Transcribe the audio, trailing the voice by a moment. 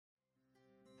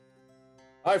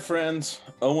Hi, friends.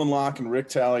 Owen Locke and Rick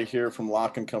Talley here from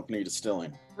Locke and Company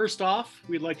Distilling. First off,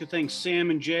 we'd like to thank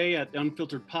Sam and Jay at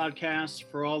Unfiltered Podcasts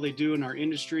for all they do in our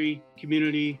industry,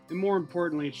 community, and more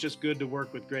importantly, it's just good to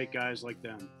work with great guys like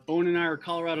them. Owen and I are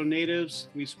Colorado natives.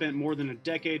 We've spent more than a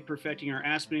decade perfecting our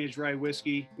Aspen-aged rye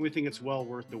whiskey, and we think it's well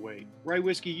worth the wait. Rye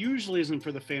whiskey usually isn't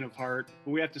for the faint of heart,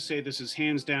 but we have to say this is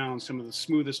hands down some of the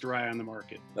smoothest rye on the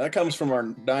market. That comes from our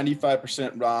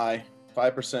 95% rye,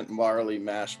 5% barley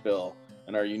mash bill,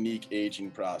 and our unique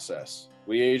aging process.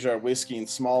 We age our whiskey in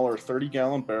smaller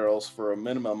 30-gallon barrels for a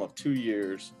minimum of 2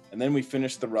 years, and then we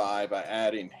finish the rye by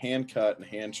adding hand-cut and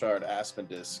hand-charred aspen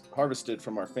discs harvested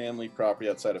from our family property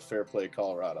outside of Fairplay,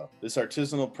 Colorado. This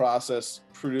artisanal process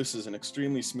produces an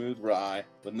extremely smooth rye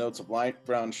with notes of light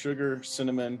brown sugar,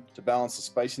 cinnamon to balance the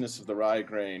spiciness of the rye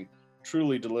grain,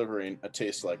 truly delivering a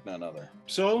taste like none other.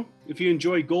 So, if you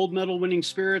enjoy gold medal winning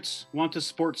spirits, want to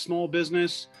support small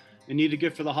business, and need a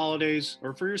gift for the holidays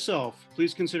or for yourself,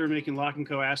 please consider making Locke &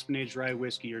 Co. Aspen-aged Rye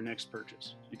Whiskey your next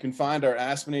purchase. You can find our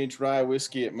Aspen-aged Rye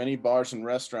Whiskey at many bars and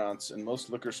restaurants and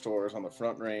most liquor stores on the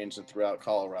Front Range and throughout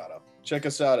Colorado. Check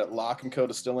us out at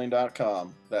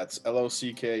lockandcodistilling.com. That's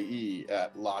LOCKE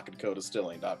at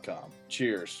lockandcodistilling.com.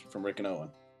 Cheers from Rick and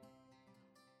Owen.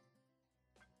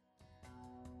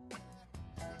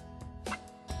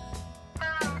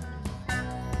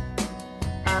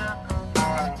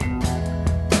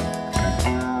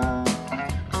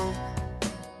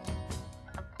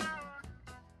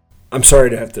 I'm sorry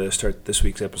to have to start this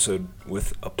week's episode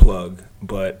with a plug,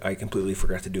 but I completely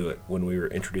forgot to do it when we were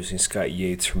introducing Scott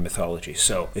Yeates from Mythology.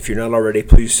 So if you're not already,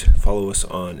 please follow us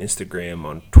on Instagram,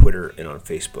 on Twitter, and on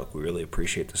Facebook. We really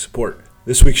appreciate the support.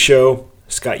 This week's show,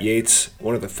 Scott Yeates,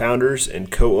 one of the founders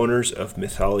and co-owners of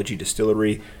Mythology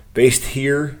Distillery, based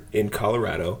here in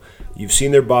Colorado. You've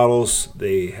seen their bottles.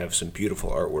 They have some beautiful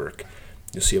artwork.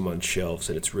 You'll see them on shelves,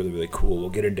 and it's really, really cool. We'll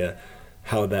get into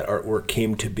how that artwork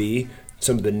came to be.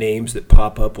 Some of the names that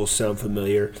pop up will sound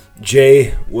familiar.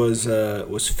 Jay was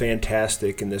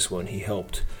fantastic in this one. He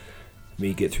helped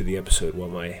me get through the episode while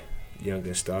my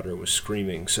youngest daughter was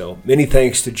screaming. So many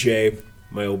thanks to Jay,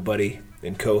 my old buddy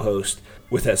and co-host.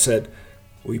 With that said,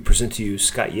 we present to you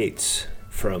Scott Yeates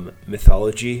from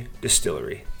Mythology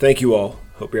Distillery. Thank you all.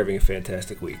 Hope you're having a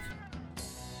fantastic week.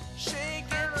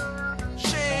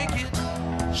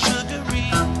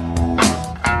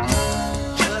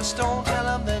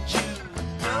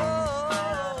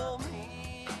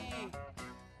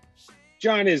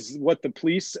 John is what the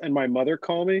police and my mother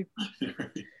call me.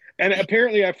 And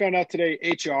apparently I found out today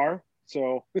HR.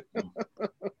 So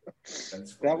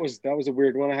that was a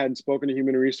weird one. I hadn't spoken to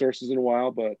human resources in a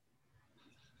while, but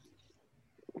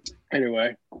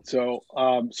anyway, so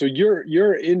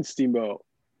you're in Steamboat.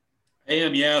 I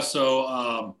am, yeah.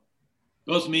 So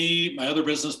both me, my other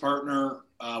business partner,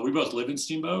 we both live in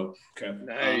Steamboat. Okay.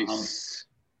 Nice.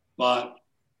 But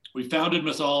we founded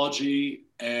Mythology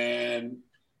and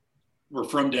we're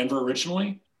from Denver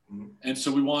originally. And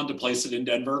so we wanted to place it in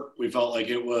Denver. We felt like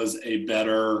it was a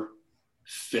better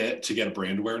fit to get a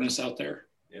brand awareness out there.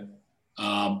 Yeah.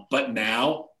 But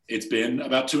now it's been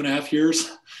about 2.5 years.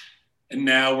 And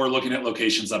now we're looking at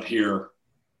locations up here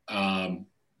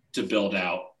to build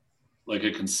out like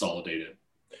a consolidated.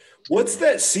 What's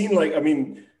that scene like? I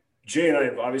mean, Jay and I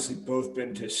have obviously both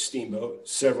been to Steamboat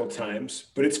several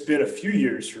times, but it's been a few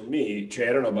years for me. Jay,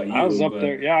 I don't know about you. I was up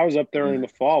there. Yeah, I was up there in the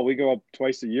fall. We go up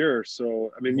twice a year.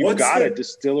 So, I mean, you've got a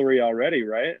distillery already,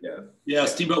 right? Yeah. Yeah,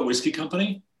 Steamboat Whiskey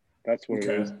Company. That's what it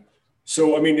is.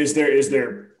 So, I mean, is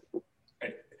there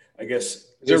I guess.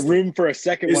 Is there room for a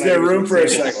second one? Is there room for a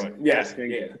second one? Yeah.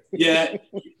 Yeah.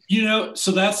 You know,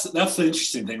 so that's the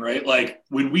interesting thing, right? Like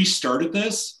when we started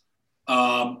this,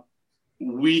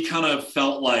 we kind of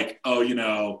felt like, oh, you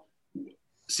know,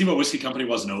 Steamboat Whiskey Company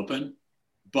wasn't open,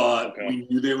 but we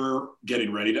knew they were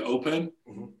getting ready to open.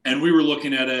 Mm-hmm. And we were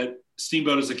looking at it.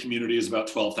 Steamboat as a community is about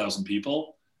 12,000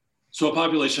 people. So a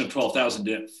population of 12,000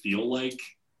 didn't feel like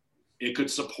it could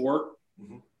support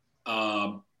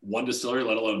one distillery,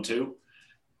 let alone two.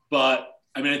 But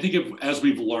I mean, I think as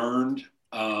we've learned,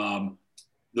 the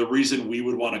reason we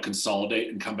would want to consolidate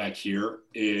and come back here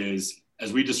is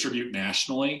as we distribute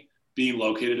nationally, being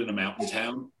located in a mountain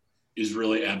town is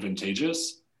really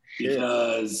advantageous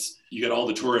because you get all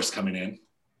the tourists coming in,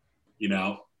 you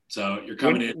know, so you're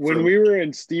coming in. When we were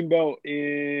in Steamboat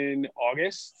in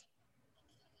August,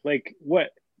 like the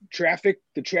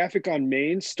traffic on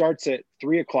Main starts at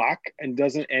 3:00 and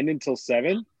doesn't end until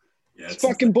 7. Yeah, it's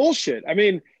fucking bullshit. I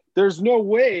mean, there's no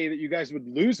way that you guys would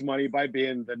lose money by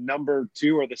being the number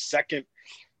 2 or the second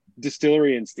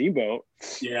distillery in Steamboat.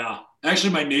 Yeah.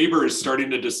 Actually, my neighbor is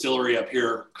starting a distillery up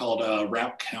here called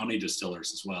Route County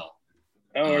Distillers as well.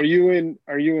 Oh, are you in,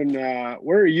 where are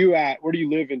you at? Where do you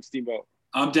live in Steamboat?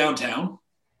 I'm downtown.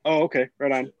 Oh, okay.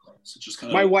 Right on. So just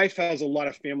kind of. My wife has a lot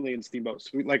of family in Steamboat.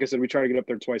 So like I said, we try to get up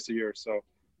there twice a year. So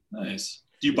nice.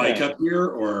 Do you bike up here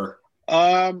or?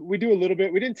 We do a little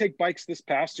bit. We didn't take bikes this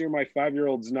past year. My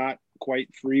 5-year-old's not quite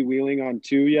freewheeling on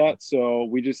 2 yet.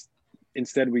 So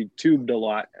instead we tubed a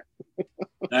lot.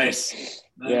 Nice.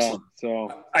 Yeah.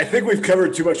 So I think we've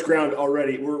covered too much ground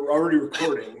already. We're already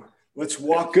recording. Let's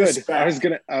walk good. this back.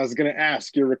 I was gonna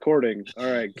ask, you're recording. All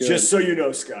right, good. Just so you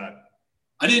know, Scott.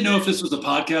 I didn't know if this was a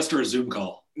podcast or a Zoom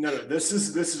call. No, this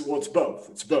is well, it's both.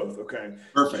 It's both. Okay.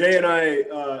 Perfect. Jay and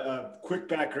I, quick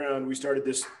background. We started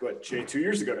this, Jay, 2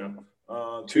 years ago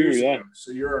now. 2 years ago.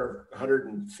 So you're our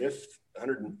 105th,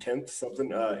 110th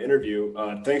something interview.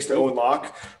 Thanks to Owen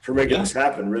Locke for making this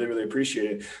happen. Really, really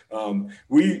appreciate it.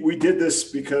 We did this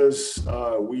because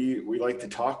we like to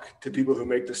talk to people who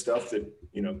make the stuff that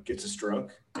gets us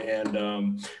drunk,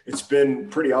 and it's been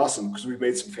pretty awesome because we've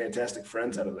made some fantastic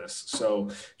friends out of this. So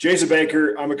Jay's a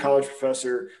banker. I'm a college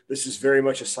professor. This is very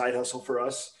much a side hustle for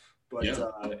us, but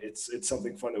it's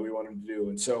something fun that we wanted to do.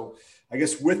 And so I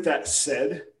guess with that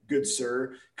said, good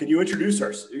sir, can you introduce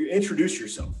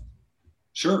yourself?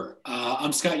 Sure.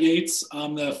 I'm Scott Yeates.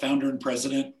 I'm the founder and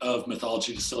president of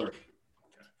Mythology Distillery.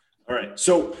 All right.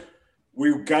 So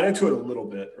we got into it a little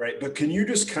bit, right? But can you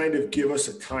just kind of give us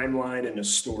a timeline and a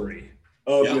story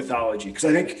of Mythology? Because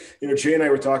I think, Jay and I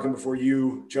were talking before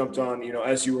you jumped on,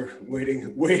 as you were waiting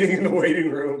in the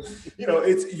waiting room,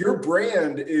 it's your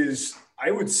brand is,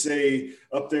 I would say,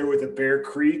 up there with a Bear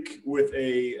Creek, with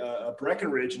a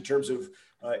Breckenridge in terms of,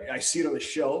 I see it on the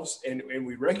shelves and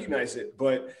we recognize it,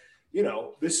 but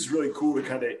this is really cool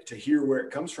to hear where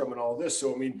it comes from and all this.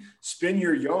 So, spin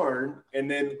your yarn and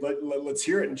then let's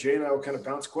hear it. And Jay and I will kind of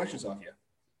bounce questions off you.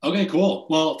 Okay, cool.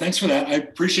 Well, thanks for that. I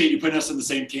appreciate you putting us in the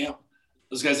same camp.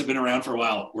 Those guys have been around for a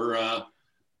while. We're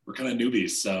kind of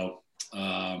newbies. So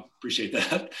appreciate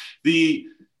that.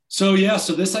 So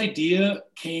this idea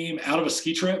came out of a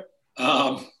ski trip.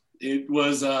 It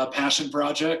was a passion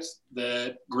project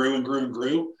that grew and grew and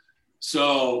grew.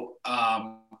 So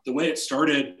the way it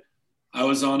started, I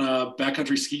was on a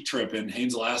backcountry ski trip in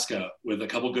Haines, Alaska with a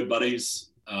couple good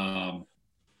buddies. We're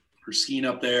skiing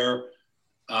up there.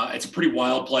 It's a pretty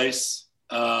wild place.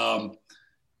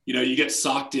 You get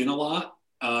socked in a lot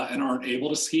and aren't able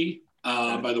to ski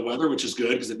by the weather, which is good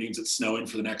because it means it's snowing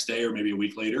for the next day or maybe a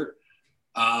week later.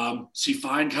 So you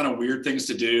find kind of weird things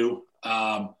to do.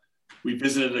 We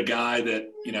visited a guy that,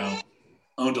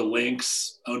 owned a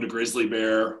lynx, owned a grizzly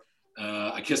bear.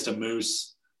 I kissed a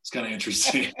moose. It's kind of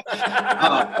interesting.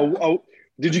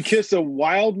 Did you kiss a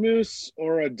wild moose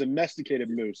or a domesticated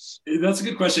moose? That's a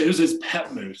good question. It was his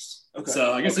pet moose. Okay.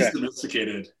 So I guess it's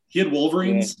domesticated. He had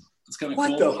wolverines. It's kind of cool.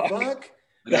 What the fuck?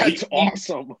 That's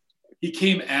awesome. He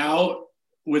came out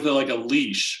with a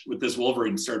leash with this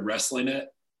wolverine and started wrestling it.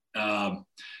 At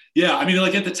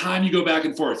the time you go back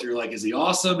and forth. You're like, is he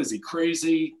awesome? Is he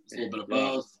crazy? It's a little bit of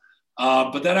both.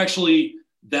 But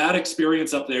that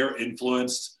experience up there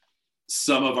influenced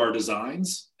some of our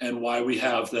designs and why we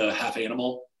have the half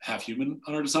animal, half human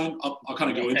on our design. I'll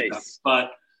kind of go into that.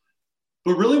 But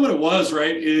really what it was,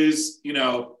 right, is,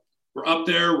 we're up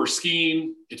there, we're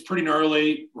skiing, it's pretty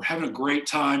gnarly, we're having a great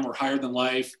time, we're higher than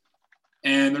life.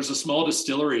 And there's a small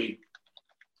distillery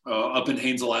up in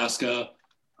Haines, Alaska.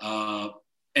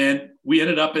 And we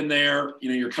ended up in there,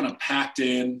 you're kind of packed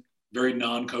in, very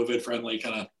non-COVID friendly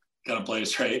kind of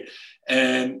place, right?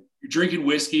 And you're drinking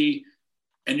whiskey,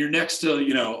 and you're next to,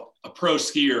 a pro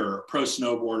skier, a pro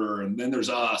snowboarder, and then there's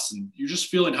us, and you're just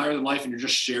feeling higher than life, and you're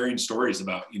just sharing stories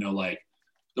about,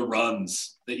 the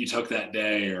runs that you took that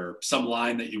day, or some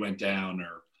line that you went down,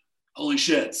 or holy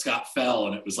shit, Scott fell,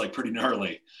 and it was pretty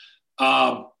gnarly.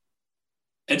 And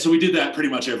so we did that pretty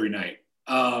much every night.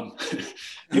 And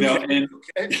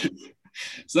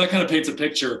so that kind of paints a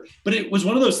picture. But it was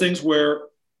one of those things where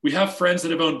we have friends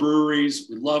that have owned breweries,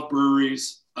 we love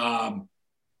breweries.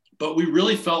 But we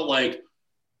really felt like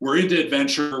we're into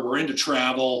adventure, we're into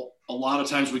travel. A lot of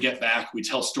times we get back, we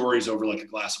tell stories over a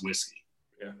glass of whiskey.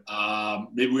 Yeah.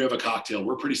 Maybe we have a cocktail.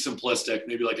 We're pretty simplistic,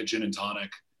 maybe a gin and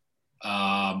tonic,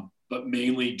 but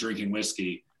mainly drinking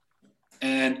whiskey.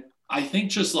 And I think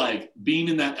just being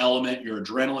in that element, your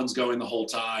adrenaline's going the whole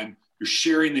time. You're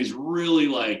sharing these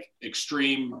really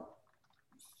extreme,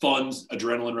 fun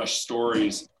adrenaline rush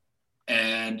stories,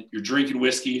 and you're drinking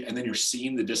whiskey, and then you're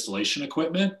seeing the distillation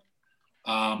equipment.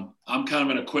 I'm kind of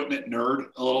an equipment nerd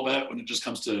a little bit when it just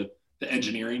comes to the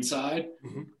engineering side.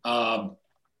 Mm-hmm.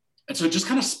 And so it just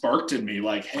kind of sparked in me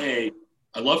hey,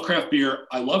 I love craft beer.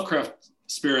 I love craft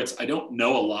spirits. I don't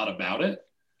know a lot about it.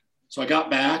 So I got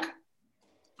back,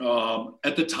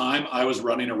 At the time, I was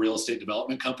running a real estate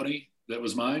development company that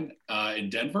was mine in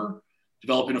Denver,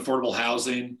 developing affordable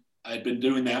housing. I'd been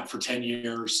doing that for 10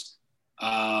 years.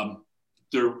 I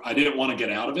didn't want to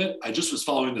get out of it. I just was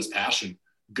following this passion,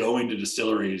 going to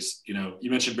distilleries. You know, you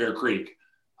mentioned Bear Creek.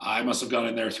 I must have gone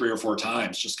in there 3 or 4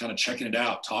 times, just kind of checking it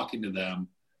out, talking to them.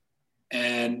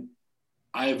 And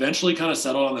I eventually kind of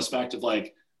settled on this fact of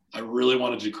like, I really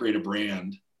wanted to create a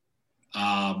brand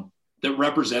that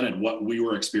represented what we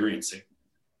were experiencing.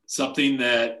 Something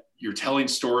that you're telling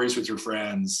stories with your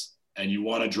friends and you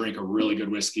want to drink a really good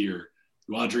whiskey or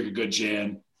you want to drink a good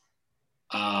gin.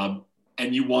 And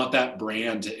you want that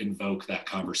brand to invoke that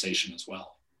conversation as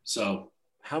well. So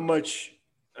how much,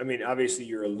 I mean, obviously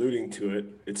you're alluding to it.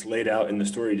 It's laid out in the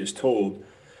story you just told.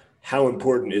 How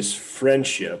important is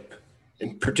friendship,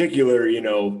 in particular, you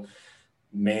know,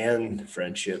 man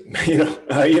friendship,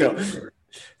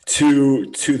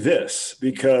 to this,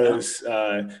 because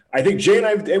I think Jay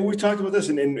and we talked about this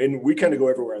and we kind of go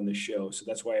everywhere on this show. So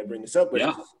that's why I bring this up. But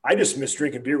yeah. I just miss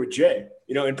drinking beer with Jay,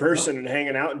 you know, in person and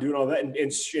hanging out and doing all that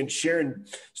and sharing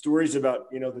stories about,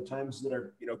 you know, the times that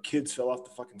our, you know, kids fell off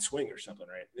the fucking swing or something.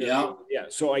 Right. Yeah. Yeah.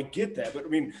 So I get that. But I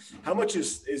mean, how much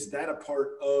is that a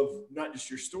part of not just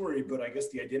your story, but I guess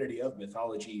the identity of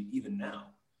Mythology even now?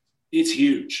 It's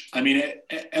huge. I mean,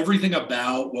 everything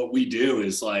about what we do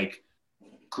is like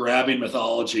grabbing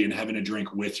Mythology and having a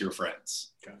drink with your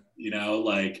friends. Okay. You know,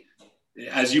 like,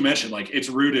 as you mentioned, like it's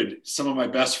rooted. Some of my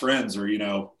best friends are, you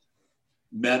know,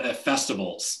 met at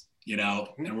festivals, you know,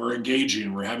 and we're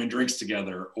engaging, we're having drinks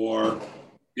together, or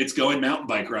it's going mountain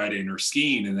bike riding or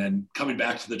skiing and then coming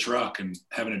back to the truck and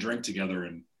having a drink together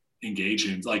and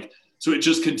engaging. Like, so it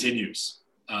just continues.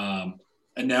 And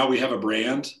now we have a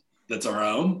brand that's our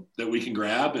own that we can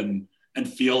grab and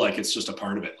feel like it's just a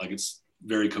part of it. Like it's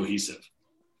very cohesive.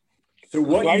 So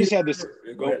what I just had this.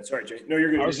 Go ahead. Sorry, Jay. No,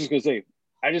 you're good. I was just going to say,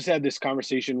 I just had this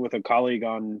conversation with a colleague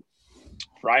on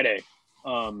Friday.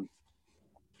 I'm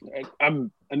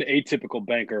an atypical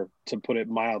banker, to put it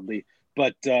mildly,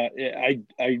 but I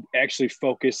actually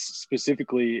focus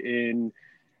specifically in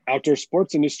outdoor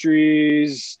sports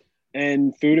industries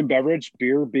and food and beverage,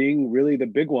 beer being really the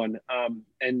big one.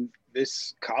 And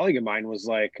this colleague of mine was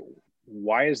like,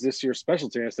 "Why is this your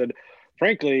specialty?" And I said,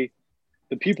 "Frankly,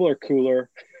 the people are cooler."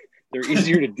 They're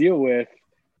easier to deal with,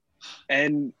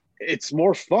 and it's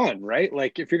more fun, right?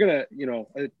 Like if you're going to, you know,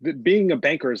 being a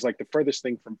banker is like the furthest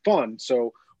thing from fun.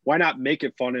 So why not make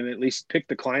it fun and at least pick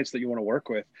the clients that you want to work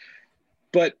with?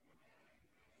 But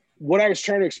what I was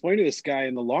trying to explain to this guy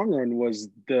in the long run was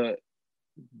the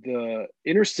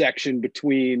intersection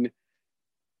between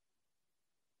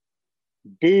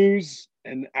booze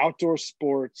and outdoor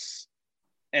sports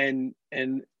and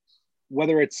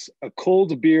whether it's a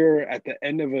cold beer at the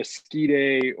end of a ski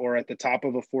day or at the top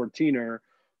of a 14er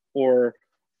or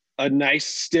a nice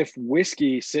stiff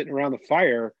whiskey sitting around the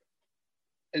fire,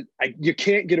 you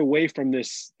can't get away from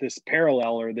this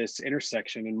parallel or this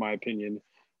intersection, in my opinion.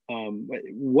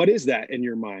 What is that in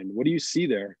your mind? What do you see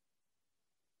there?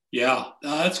 Yeah,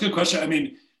 that's a good question. I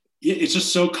mean, it's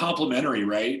just so complimentary,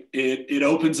 right? It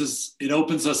opens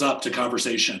us up to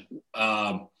conversation.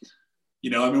 You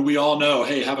know, I mean, we all know,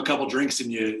 hey, have a couple drinks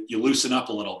and you loosen up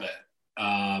a little bit.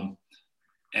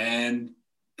 And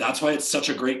that's why it's such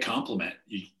a great compliment.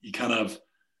 You kind of,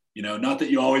 you know, not that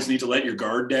you always need to let your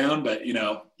guard down, but, you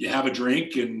know, you have a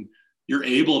drink and you're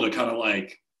able to kind of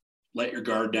like let your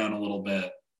guard down a little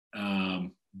bit,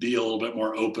 be a little bit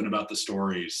more open about the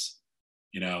stories,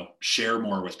 you know, share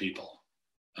more with people.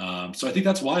 So I think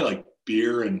that's why like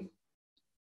beer and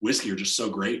whiskey are just so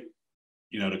great,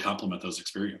 you know, to complement those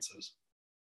experiences.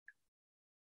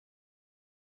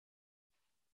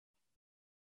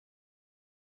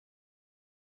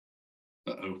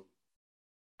 Uh-oh.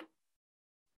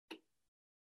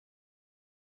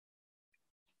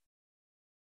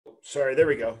 Sorry, there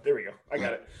we go. I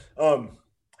got it.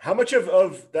 How much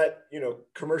of that, you know,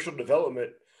 commercial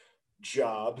development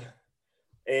job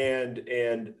and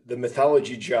the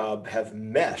Mythology job have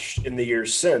meshed in the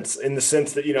years since, in the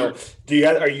sense that, you know,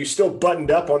 are you still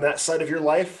buttoned up on that side of your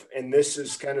life and this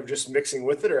is kind of just mixing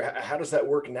with it, or how does that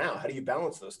work now? How do you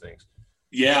balance those things?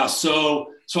 Yeah.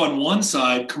 So on one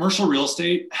side, commercial real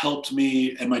estate helped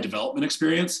me, and my development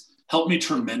experience helped me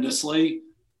tremendously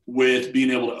with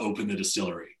being able to open the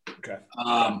distillery. Okay.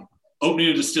 Opening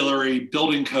a distillery,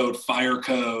 building code, fire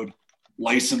code,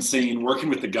 licensing, working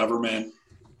with the government.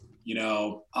 You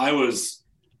know, I was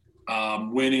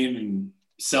winning and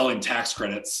selling tax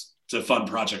credits to fund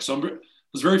projects. So I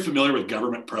was very familiar with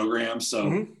government programs. So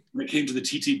when it came to the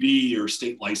TTB or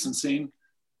state licensing, it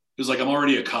was like I'm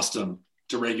already accustomed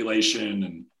to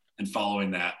regulation and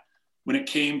following that. when it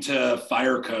came to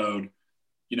fire code,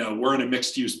 you know, we're in a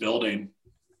mixed use building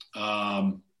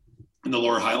in the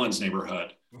Lower Highlands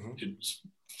neighborhood. Mm-hmm. It's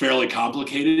fairly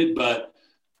complicated, but,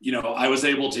 you know, I was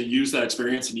able to use that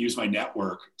experience and use my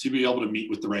network to be able to meet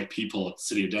with the right people at the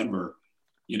city of Denver,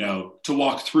 you know, to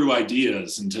walk through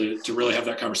ideas and to really have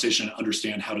that conversation and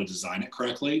understand how to design it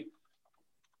correctly,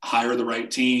 hire the right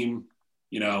team,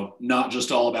 you know, not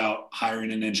just all about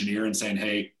hiring an engineer and saying,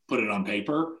 hey, put it on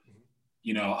paper.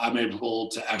 You know, I'm able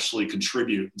to actually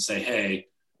contribute and say, hey,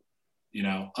 you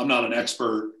know, I'm not an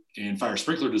expert in fire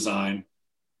sprinkler design,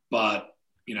 but,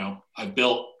 you know, I've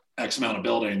built X amount of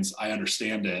buildings. I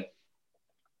understand it.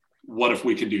 What if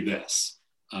we could do this?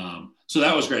 So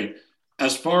that was great.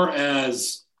 As far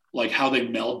as like how they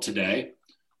meld today.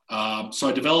 So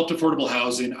I developed affordable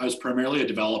housing. I was primarily a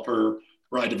developer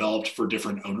where I developed for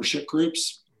different ownership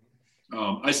groups.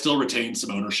 I still retain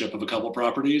some ownership of a couple of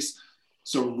properties.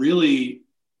 So really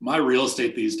my real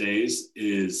estate these days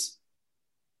is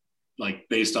like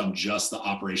based on just the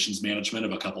operations management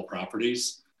of a couple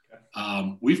properties.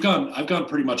 I've gone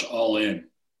pretty much all in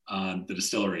on the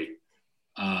distillery.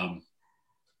 So, I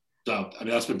mean,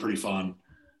 that's been pretty fun.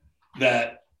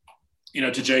 That, you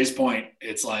know, to Jay's point,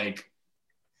 it's like,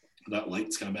 that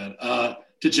light's kind of bad.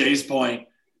 To Jay's point,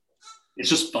 it's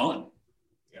just fun,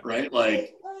 right?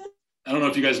 Like, I don't know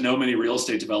if you guys know many real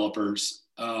estate developers.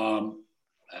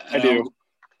 I do.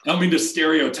 I don't mean to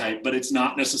stereotype, but it's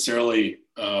not necessarily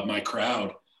my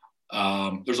crowd.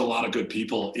 There's a lot of good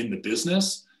people in the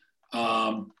business,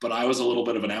 but I was a little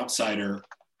bit of an outsider,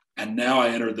 and now I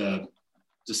enter the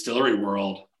distillery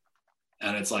world,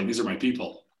 and it's like, these are my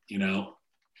people, you know?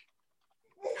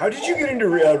 How did you get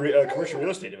into commercial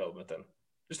real estate development then?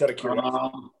 Just out of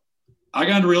curiosity. I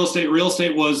got into real estate. Real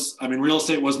estate was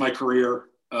my career.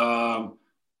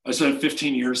 I spent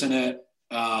 15 years in it.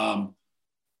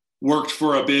 Worked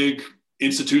for a big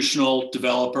institutional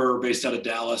developer based out of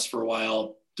Dallas for a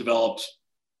while, developed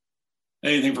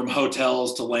anything from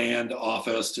hotels to land,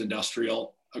 office to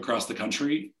industrial across the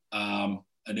country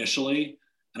initially.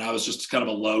 And I was just kind of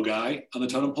a low guy on the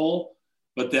totem pole.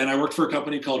 But then I worked for a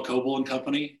company called Coble and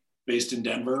Company based in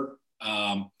Denver.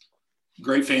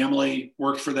 Great family,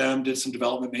 worked for them, did some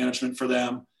development management for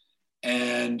them.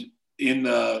 And in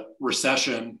the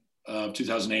recession of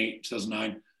 2008,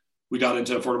 2009, we got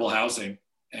into affordable housing.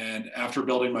 And after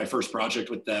building my first project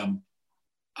with them,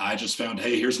 I just found,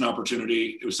 hey, here's an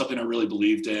opportunity. It was something I really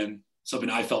believed in, something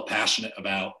I felt passionate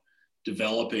about,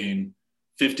 developing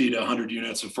 50 to 100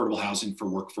 units of affordable housing for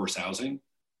workforce housing.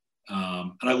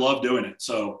 And I love doing it.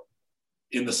 So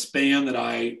in the span that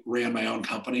I ran my own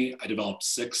company, I developed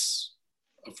 6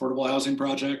 affordable housing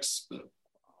projects,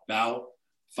 about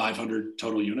 500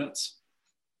 total units.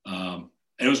 And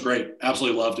it was great.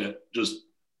 Absolutely loved it. Just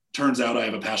turns out I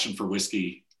have a passion for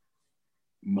whiskey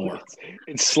more.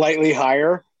 It's slightly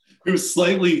higher. It was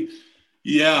slightly,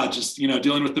 yeah, just, you know,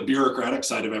 dealing with the bureaucratic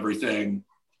side of everything,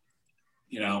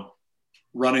 you know,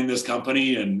 running this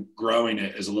company and growing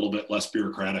it is a little bit less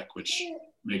bureaucratic, which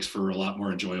makes for a lot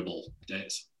more enjoyable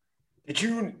days.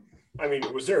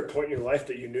 Was there a point in your life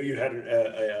that you knew you had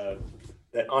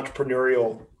that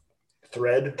entrepreneurial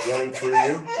thread running through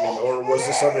you? Or was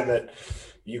this something that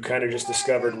you kind of just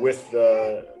discovered with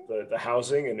the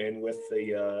housing and with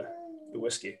the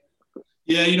whiskey?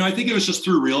 Yeah, you know, I think it was just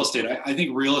through real estate. I think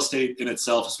real estate in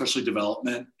itself, especially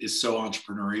development, is so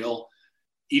entrepreneurial.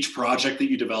 Each project that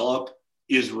you develop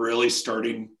is really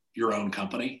starting your own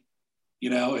company.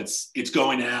 You know, it's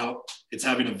going out, it's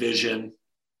having a vision.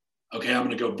 Okay, I'm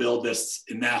going to go build this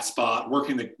in that spot,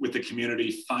 working with the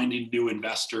community, finding new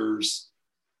investors,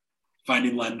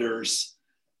 finding lenders,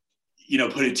 you know,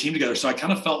 putting a team together. So I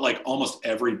kind of felt like almost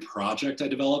every project I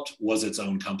developed was its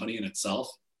own company in itself.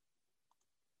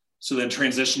 So then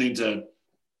transitioning to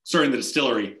starting the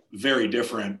distillery, very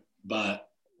different, but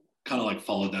kind of like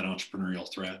followed that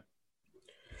entrepreneurial thread.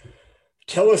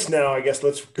 Tell us now, I guess,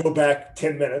 let's go back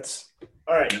 10 minutes.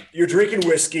 All right, you're drinking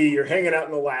whiskey, you're hanging out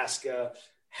in Alaska.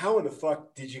 How in the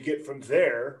fuck did you get from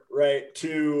there, right,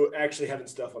 to actually having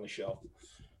stuff on the shelf?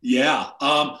 Yeah.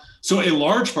 So in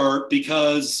large part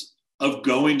because of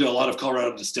going to a lot of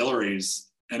Colorado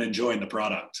distilleries and enjoying the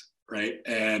product, right?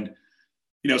 And,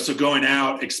 you know, so going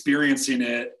out, experiencing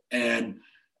it and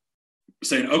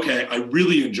saying, okay, I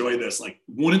really enjoy this. Like,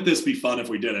 wouldn't this be fun if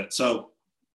we did it? So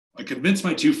I convinced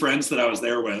my 2 friends that I was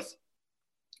there with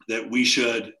that we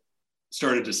should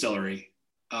start a distillery.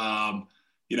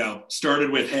 You know,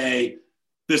 started with, hey,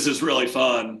 this is really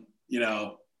fun, you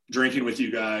know, drinking with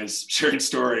you guys, sharing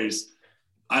stories.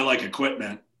 I like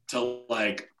equipment, to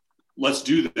like, let's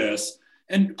do this.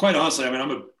 And quite honestly, I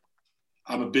mean,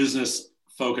 I'm a business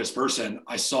focused person,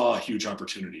 I saw a huge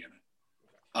opportunity in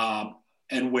it.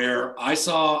 And where I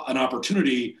saw an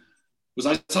opportunity was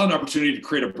I saw an opportunity to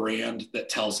create a brand that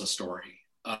tells a story,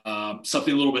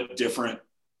 something a little bit different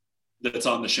that's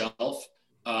on the shelf.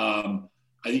 I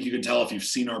think you can tell if you've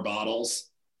seen our bottles,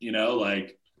 you know,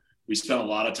 like we spent a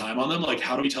lot of time on them. Like,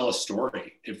 how do we tell a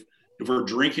story? If we're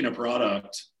drinking a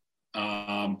product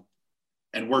and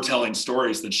we're telling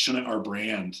stories, then shouldn't our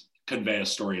brand convey a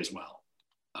story as well?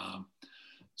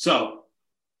 So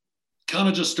kind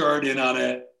of just started in on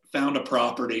it, found a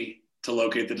property to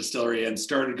locate the distillery and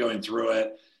started going through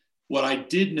it. What I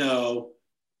did know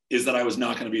is that I was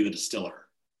not going to be the distiller.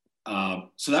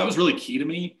 So that was really key to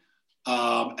me.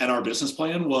 And our business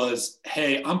plan was,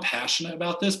 hey, I'm passionate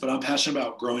about this, but I'm passionate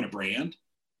about growing a brand.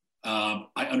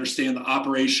 I understand the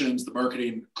operations, the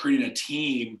marketing, creating a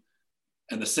team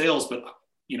and the sales, but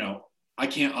you know, I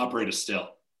can't operate a still.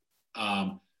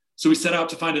 So we set out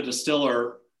to find a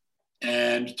distiller,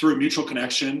 and through a mutual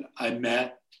connection, I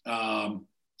met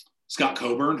Scott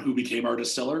Coburn, who became our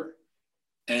distiller.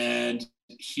 And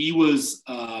he was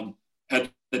at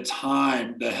the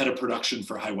time the head of production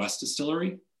for High West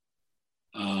Distillery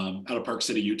out of Park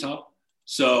City, Utah.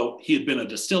 So he had been a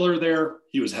distiller there.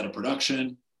 He was head of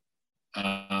production.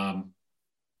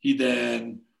 He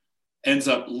then ends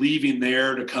up leaving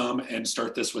there to come and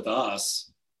start this with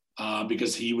us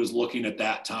because he was looking at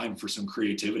that time for some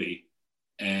creativity.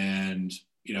 And,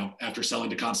 you know, after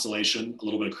selling to Constellation, a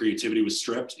little bit of creativity was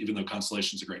stripped, even though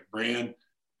Constellation's a great brand.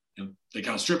 You know, they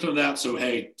kind of stripped him of that. So,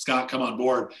 hey, Scott, come on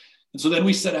board. And so then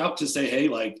we set out to say, hey,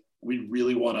 like, we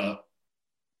really want to,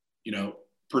 you know,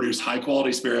 produce high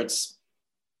quality spirits,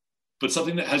 but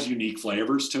something that has unique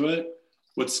flavors to it.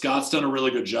 What Scott's done a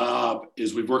really good job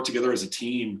is we've worked together as a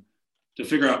team to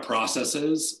figure out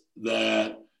processes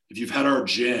that if you've had our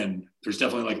gin, there's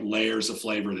definitely like layers of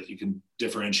flavor that you can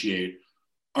differentiate.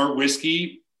 Our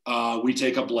whiskey, we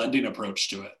take a blending approach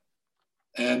to it.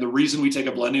 And the reason we take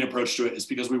a blending approach to it is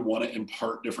because we want to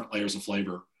impart different layers of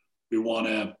flavor. We want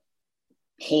to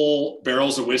pull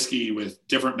barrels of whiskey with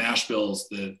different mash bills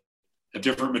that have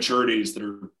different maturities, that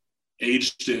are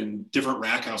aged in different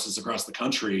rack houses across the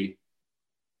country,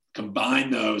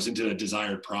 combine those into a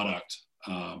desired product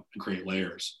and create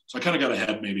layers. So I kind of got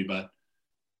ahead maybe, but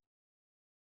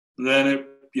then it,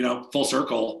 you know, full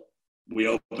circle, we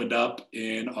opened up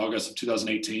in August of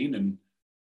 2018, and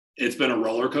it's been a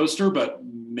roller coaster, but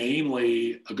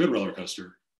mainly a good roller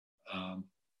coaster for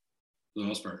the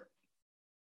most part.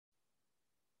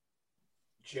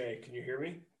 Jay, can you hear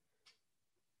me?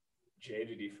 Jay,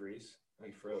 did he freeze? Oh,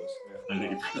 he froze. I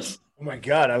think he froze. Oh my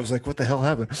God. I was like, what the hell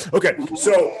happened? Okay.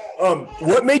 So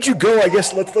what made you go, I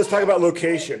guess, let's talk about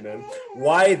location, man.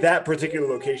 Why that particular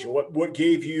location? What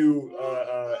gave you,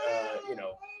 you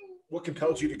know, what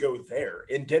compelled you to go there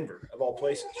in Denver of all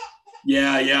places?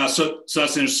 Yeah. So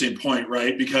that's an interesting point,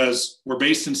 right? Because we're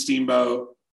based in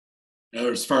Steamboat. You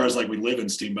know, as far as like we live in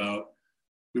Steamboat,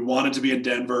 we wanted to be in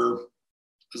Denver.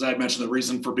 As I had mentioned, the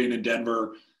reason for being in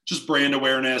Denver, just brand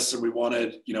awareness. And we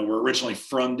wanted, you know, we're originally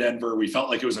from Denver. We felt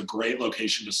like it was a great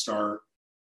location to start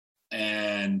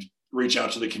and reach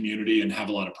out to the community and have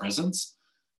a lot of presence.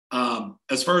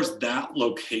 As far as that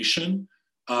location,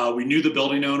 we knew the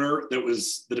building owner that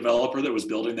was the developer that was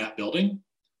building that building.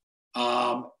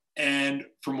 And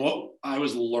from what I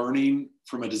was learning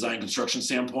from a design construction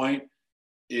standpoint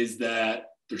is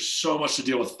that there's so much to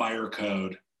deal with fire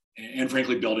code and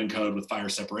frankly, building code with fire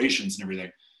separations and everything,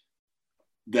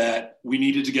 that we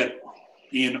needed to get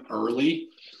in early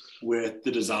with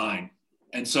the design.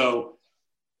 And so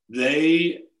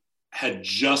they had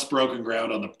just broken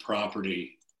ground on the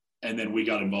property, and then we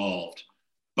got involved.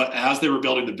 But as they were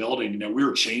building the building, you know, we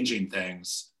were changing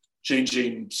things,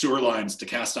 changing sewer lines to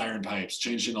cast iron pipes,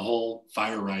 changing the whole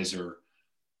fire riser,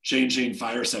 changing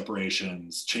fire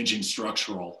separations, changing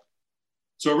structural.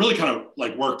 So it really kind of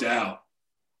like worked out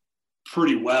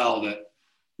pretty well that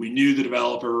we knew the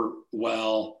developer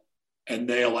well, and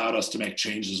they allowed us to make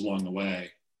changes along the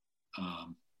way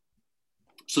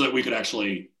so that we could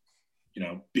actually, you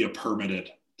know, be a permitted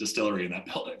distillery in that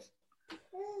building.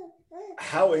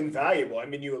 How invaluable, I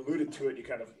mean, you alluded to it, you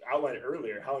kind of outlined it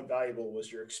earlier, how invaluable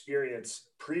was your experience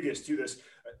previous to this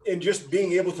in just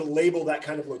being able to label that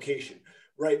kind of location,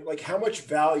 right? Like how much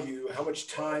value, how much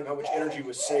time, how much energy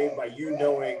was saved by you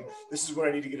knowing this is what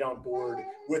I need to get on board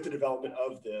with the development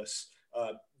of this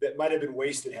that might have been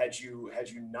wasted had you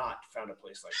not found a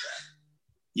place like that?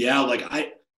 Yeah, like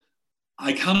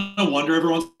I kind of wonder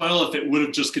every once in a while if it would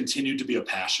have just continued to be a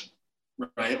passion,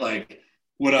 right? Like,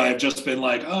 would I have just been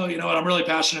like, oh, you know what, I'm really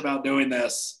passionate about doing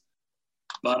this,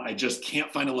 but I just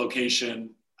can't find a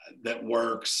location that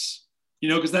works.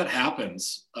 because that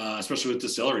happens, especially with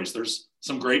distilleries. There's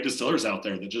some great distillers out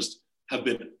there that just have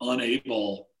been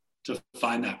unable to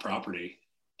find that property.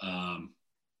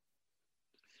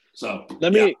 So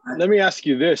let me ask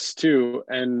you this too,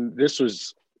 and this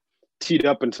was teed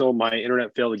up until my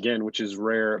internet failed again, which is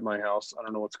rare at my house. I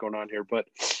don't know what's going on here, but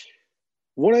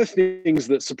one of the things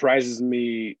that surprises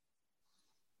me,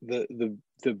 the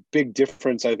big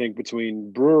difference I think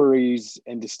between breweries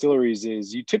and distilleries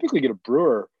is you typically get a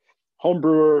brewer, home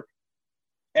brewer,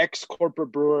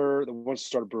 ex-corporate brewer that wants to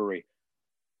start a brewery.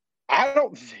 I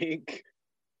don't think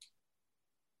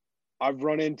I've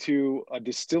run into a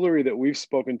distillery that we've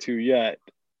spoken to yet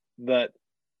that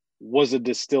was a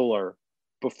distiller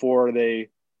before they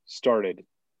started.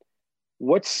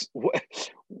 What's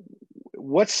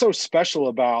so special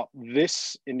about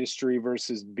this industry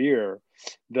versus beer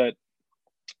that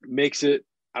makes it,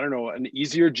 I don't know, an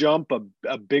easier jump,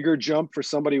 a bigger jump for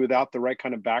somebody without the right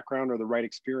kind of background or the right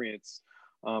experience?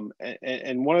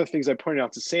 And one of the things I pointed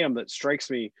out to Sam that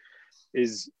strikes me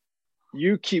is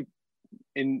you keep,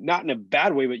 and not in a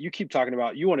bad way, but you keep talking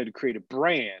about you wanted to create a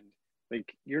brand.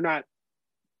 Like, you're not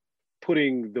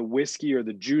putting the whiskey or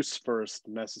the juice first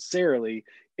necessarily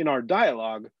in our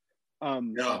dialogue.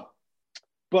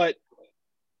 But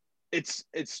it's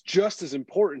just as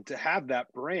important to have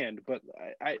that brand. But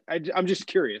I'm just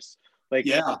curious. Like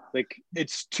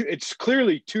it's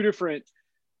clearly two different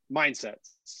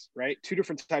mindsets, right? Two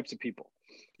different types of people.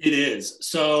 It is.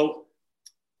 So,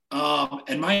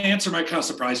 and my answer might kind of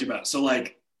surprise you about it. So,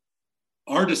 like,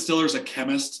 our distiller's a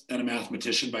chemist and a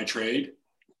mathematician by trade.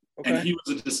 Okay. And he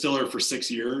was a distiller for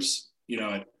 6 years,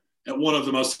 at one of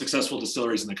the most successful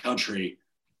distilleries in the country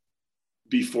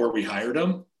before we hired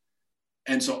him.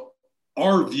 And so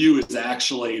our view is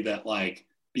actually that, like,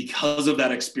 because of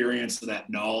that experience, that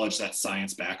knowledge, that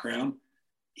science background,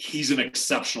 he's an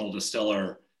exceptional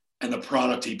distiller, and the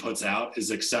product he puts out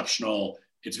is exceptional.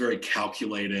 It's very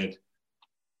calculated,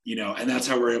 and that's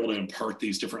how we're able to impart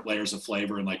these different layers of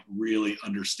flavor and, like, really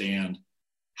understand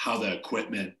how the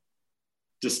equipment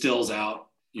distills out,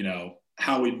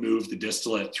 how we move the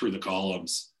distillate through the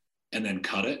columns and then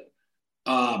cut it.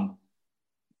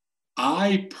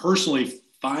 I personally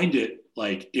find it,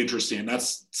 like, interesting.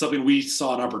 That's something we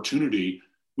saw an opportunity.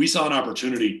 We saw an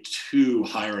opportunity to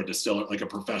hire a distiller, like a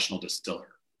professional distiller.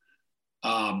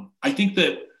 I think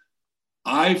that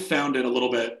I found it a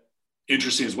little bit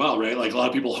interesting as well, right? Like, a lot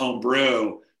of people home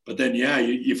brew, but then,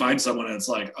 you find someone and it's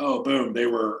like, oh, boom, they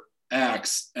were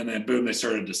X, and then boom, they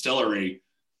started a distillery.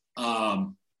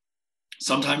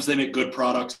 Sometimes they make good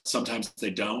products, sometimes they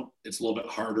don't. It's a little bit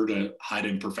harder to hide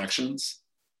imperfections.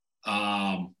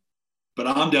 But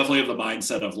I'm definitely of the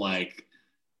mindset of, like,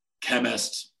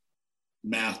 chemist,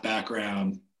 math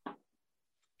background,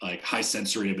 like high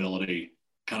sensory ability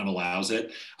kind of allows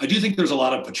it. I do think there's a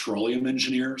lot of petroleum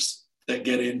engineers that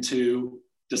get into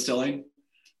distilling.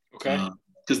 Okay.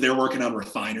 Because they're working on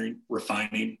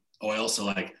refining oil. So,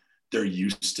 like, they're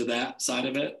used to that side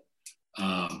of it.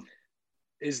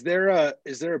 Is there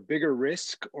a bigger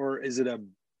risk, or is it a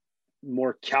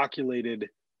more calculated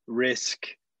risk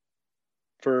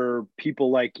for people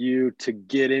like you to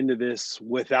get into this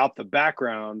without the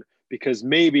background, because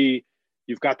maybe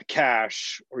you've got the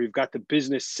cash or you've got the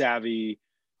business savvy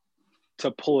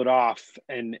to pull it off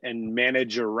and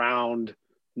manage around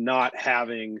not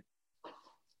having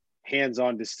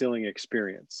hands-on distilling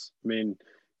experience? I mean,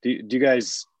 do you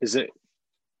guys, is it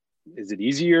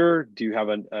easier? Do you have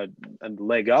a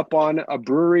leg up on a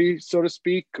brewery, so to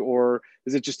speak, or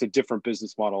is it just a different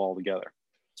business model altogether?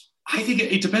 I think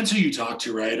it depends who you talk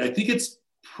to, right? I think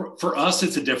for us,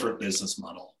 it's a different business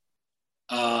model.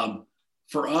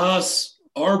 For us,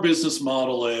 our business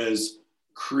model is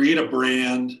create a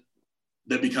brand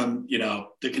that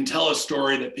that can tell a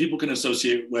story that people can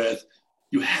associate with.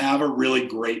 You have a really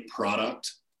great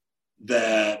product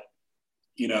that,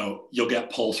 you'll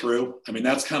get pull through. I mean,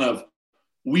 that's kind of,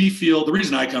 we feel the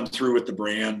reason I come through with the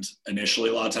brand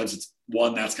initially, a lot of times it's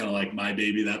one, that's kind of like my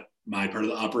baby, that my part of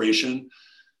the operation.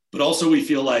 But also we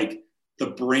feel like the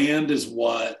brand is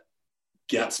what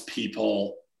gets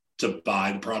people to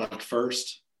buy the product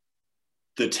first.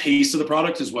 The taste of the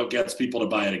product is what gets people to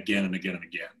buy it again and again and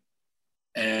again.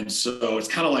 And so it's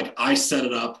kind of like I set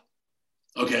it up.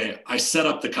 Okay, I set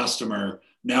up the customer.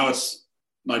 Now it's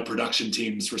my production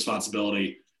team's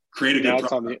responsibility. Create a good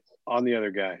product. Now it's on the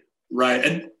other guy. Right.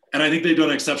 And I think they've done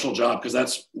an exceptional job, because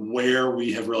that's where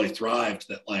we have really thrived,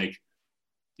 that, like,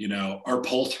 our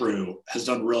pull through has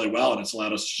done really well, and it's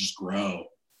allowed us to just grow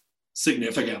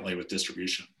significantly with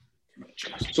distribution.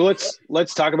 So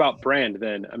let's talk about brand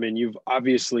then. I mean, you've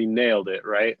obviously nailed it,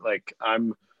 right? Like,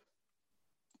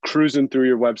 cruising through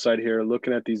your website here,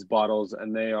 looking at these bottles,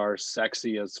 and they are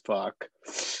sexy as fuck.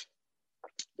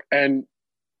 And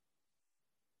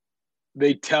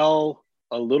they tell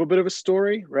a little bit of a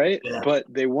story, right? Yeah. But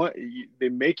they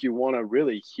make you want to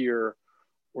really hear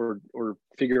or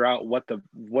figure out what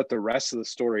the rest of the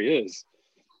story is.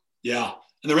 Yeah.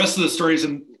 And the rest of the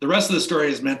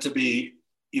story is meant to be,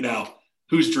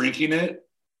 who's drinking it.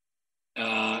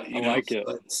 I like it.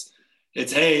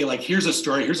 It's, hey, like, here's a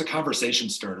story. Here's a conversation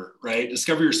starter, right?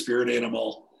 Discover your spirit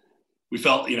animal. We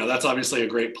felt, that's obviously a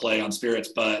great play on spirits,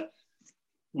 but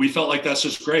we felt like that's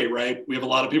just great, right? We have a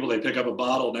lot of people, they pick up a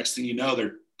bottle. Next thing you know,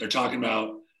 they're talking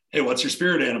about, hey, what's your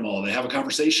spirit animal? They have a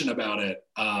conversation about it.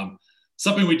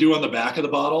 Something we do on the back of the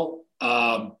bottle.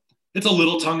 It's a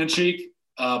little tongue in cheek,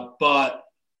 but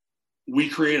we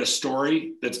create a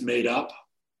story that's made up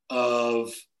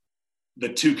of the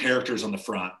two characters on the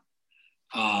front.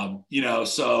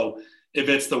 So if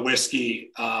it's the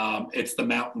whiskey, it's the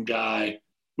mountain guy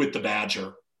with the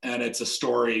badger, and it's a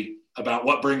story about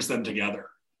what brings them together.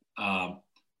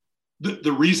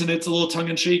 The reason it's a little tongue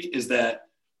in cheek is that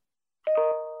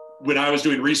when I was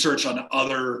doing research on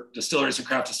other distilleries and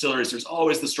craft distilleries, there's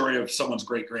always the story of someone's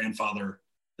great grandfather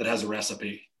that has a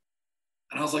recipe.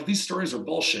 And I was like, these stories are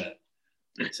bullshit.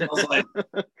 So I was like,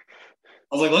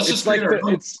 let's just create our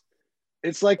own.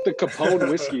 It's like the Capone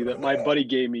whiskey that my buddy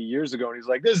gave me years ago. And he's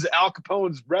like, this is Al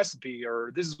Capone's recipe,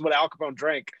 or this is what Al Capone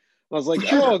drank. And I was like,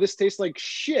 oh, this tastes like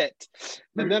shit.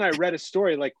 And then I read a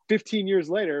story like 15 years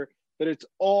later that it's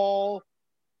all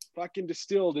fucking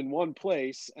distilled in one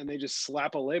place and they just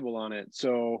slap a label on it.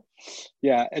 So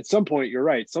yeah, at some point, you're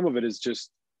right. Some of it is just.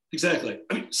 Exactly.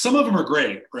 I mean, some of them are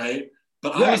great, right?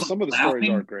 But yeah, some of the stories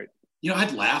are great.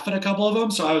 I'd laugh at a couple of them.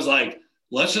 So I was like,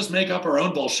 let's just make up our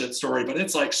own bullshit story, but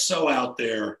it's like so out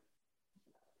there,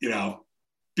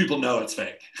 people know it's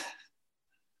fake.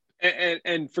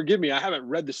 And forgive me, I haven't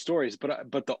read the stories, but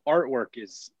the artwork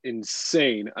is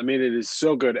insane. I mean, it is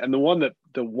so good. And the one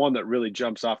that really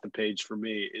jumps off the page for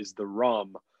me is the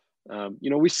rum.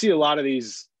 We see a lot of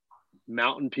these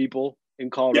mountain people in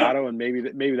Colorado, and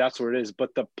maybe that's what it is.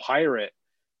 But the pirate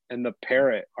and the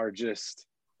parrot are just,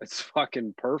 it's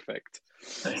fucking perfect.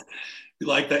 You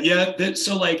like that? Yeah.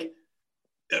 So like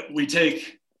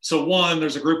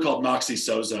there's a group called Moxie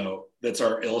Sozo that's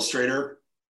our illustrator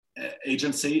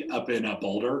agency up in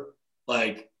Boulder,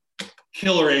 like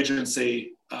killer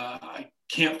agency. I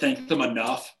can't thank them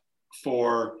enough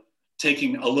for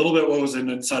taking a little bit what was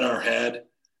inside our head,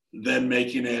 then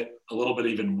making it a little bit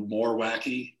even more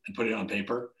wacky and putting it on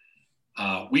paper.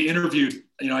 I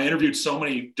interviewed so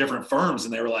many different firms,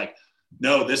 and they were like,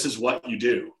 no, this is what you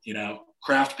do,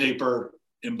 craft paper,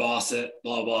 emboss it,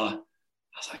 blah, blah.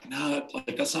 I was like, no,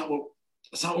 like that's not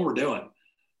what we're doing.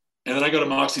 And then I go to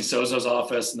Moxie Sozo's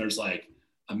office, and there's like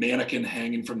a mannequin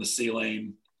hanging from the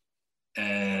ceiling,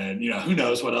 and who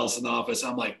knows what else in the office.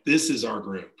 I'm like, this is our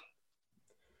group.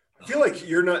 I feel like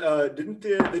you're not. Didn't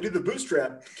they do the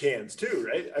bootstrap cans too,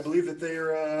 right? I believe that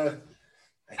they're.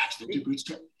 They do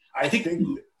bootstrap. I think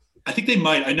they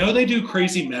might. I know they do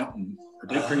Crazy Mountain. Or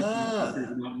did Crazy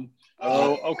Mountain.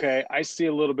 Oh, okay. I see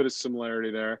a little bit of similarity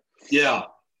there. Yeah.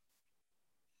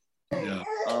 Yeah.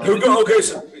 Okay,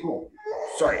 so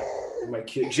sorry, my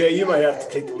kid Jay, you might have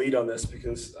to take the lead on this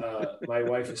because my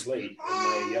wife is late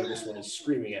and my youngest one is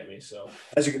screaming at me. So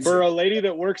as you can for a lady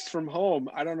that works from home,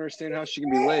 I don't understand how she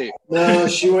can be late. No,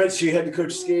 she had to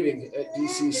coach skating at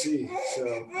DCC.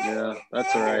 So yeah,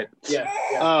 that's all right.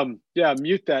 Yeah.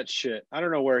 Mute that shit. I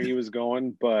don't know where he was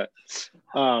going, but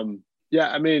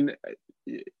I mean,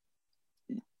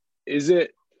 is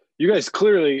it? You guys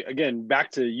clearly, again,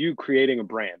 back to you creating a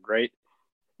brand, right?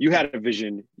 You had a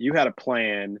vision, you had a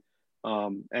plan,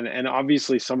 and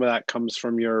obviously some of that comes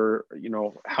from your,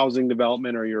 housing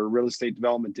development or your real estate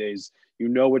development days. You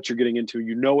know what you're getting into,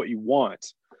 you know what you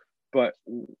want. But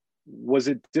was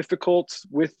it difficult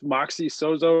with Moxie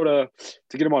Sozo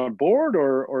to get them on board,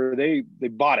 or they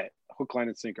bought it hook, line,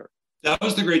 and sinker? That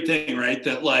was the great thing, right?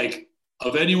 That like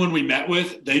of anyone we met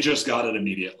with, they just got it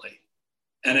immediately.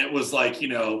 And it was like,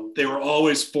 they were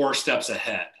always 4 steps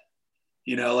ahead.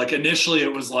 Like initially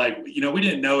it was like, we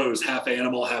didn't know it was half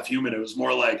animal, half human. It was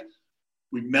more like,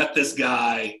 we met this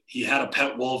guy, he had a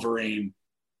pet Wolverine.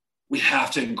 We have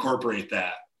to incorporate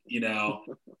that,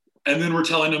 and then we're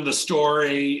telling them the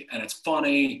story and it's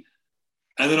funny.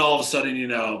 And then all of a sudden,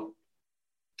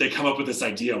 they come up with this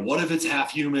idea. What if it's half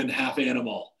human, half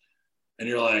animal? And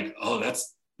you're like, oh,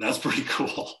 that's pretty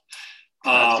cool.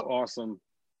 That's awesome.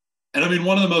 And I mean,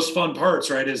 one of the most fun parts,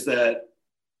 right, is that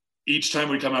each time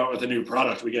we come out with a new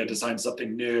product, we get to design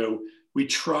something new. We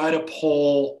try to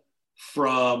pull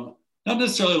from not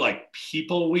necessarily like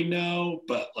people we know,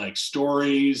 but like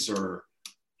stories or,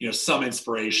 some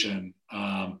inspiration.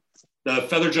 The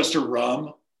Feather Jester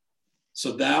rum.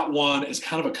 So that one is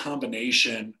kind of a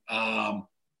combination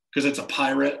because it's a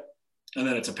pirate and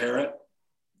then it's a parrot.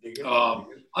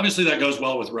 Obviously that goes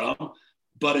well with rum,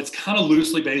 but it's kind of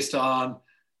loosely based on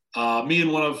me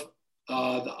and one of the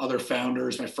other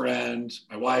founders, my friend,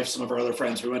 my wife, some of our other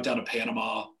friends. We went down to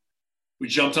Panama. We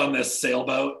jumped on this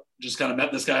sailboat, just kind of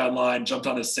met this guy online, jumped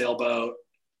on his sailboat.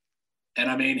 And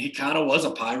I mean, he kind of was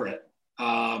a pirate.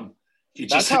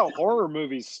 That's how horror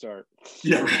movies start.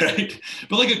 Yeah, right.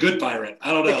 But like a good pirate.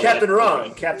 I don't know. Captain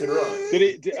Ron. Captain Ron.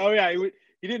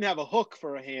 He didn't have a hook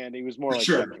for a hand. He was more like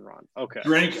Captain Ron. Okay.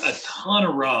 Drank a ton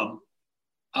of rum.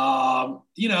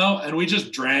 And we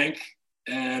just drank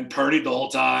and partied the whole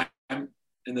time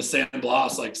in the San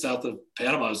Blas, like south of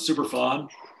Panama. It was super fun.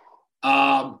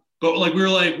 But like we were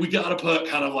like, we got to put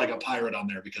kind of like a pirate on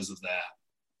there because of that.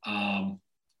 And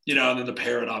then the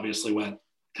parrot obviously went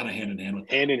kind of hand in hand with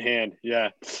that. Hand in hand, yeah.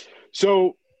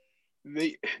 So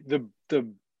the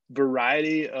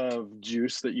variety of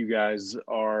juice that you guys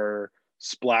are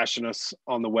splashing us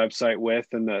on the website with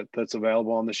and that's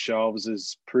available on the shelves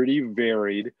is pretty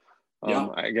varied.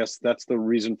 I guess that's the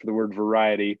reason for the word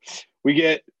variety. We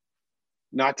get,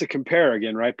 not to compare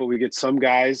again, right? But we get some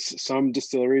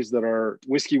distilleries that are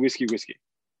whiskey.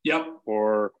 Yep.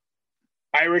 Or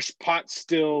Irish pot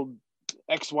stilled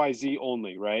XYZ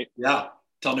only, right? Yeah.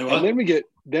 Tell me what. And then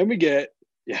we get,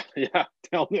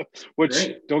 tell me, which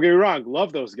Great. Don't get me wrong,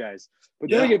 love those guys.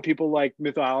 But then we get people like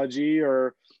Mythology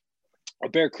or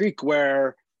Bear Creek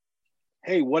where,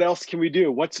 hey, what else can we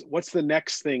do? What's the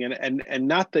next thing? And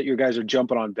not that your guys are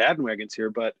jumping on bandwagons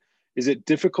here, but is it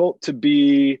difficult to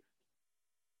be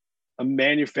a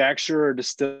manufacturer or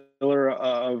distiller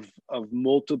of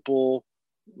multiple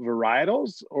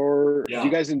varietals, or do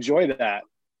you guys enjoy that?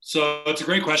 So it's a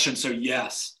great question. So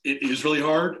yes, it is really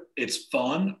hard. It's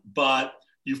fun, but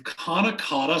you've kind of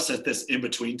caught us at this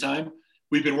in-between time.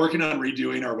 We've been working on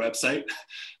redoing our website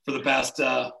for the past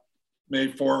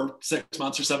maybe 4-6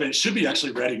 months or something. It should be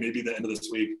actually ready maybe the end of this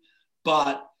week,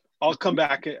 but I'll come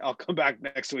back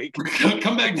next week.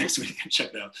 Come back next week and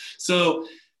check it out. So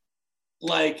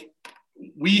like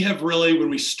we have really, when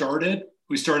we started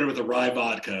with a rye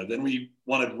vodka, then we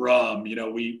wanted rum,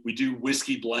 we do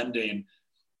whiskey blending.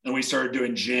 And we started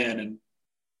doing gin. And,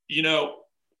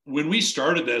 when we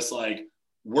started this, like,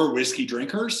 we're whiskey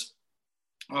drinkers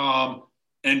and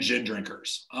gin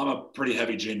drinkers. I'm a pretty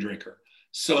heavy gin drinker.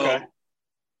 So,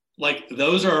 like,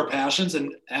 those are our passions.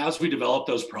 And as we develop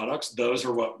those products, those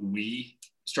are what we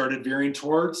started veering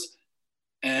towards.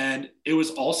 And it was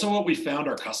also what we found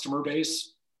our customer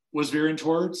base was veering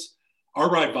towards. Our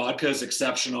rye vodka is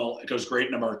exceptional. It goes great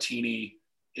in a martini.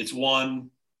 It's won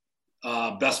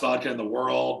best vodka in the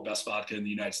world, best vodka in the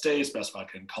United States, best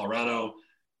vodka in Colorado.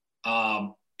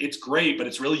 It's great, but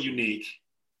it's really unique.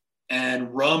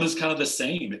 And rum is kind of the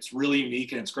same. It's really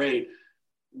unique and it's great.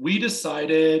 We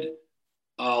decided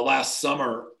last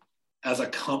summer as a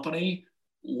company,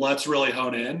 let's really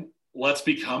hone in. Let's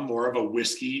become more of a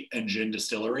whiskey and gin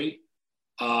distillery.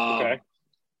 And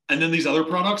then these other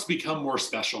products become more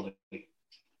specialty.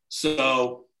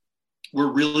 So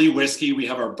we're really whiskey. We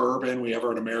have our bourbon. We have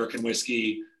our American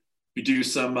whiskey. We do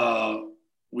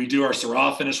our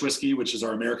Syrah finished whiskey, which is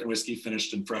our American whiskey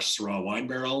finished in fresh Syrah wine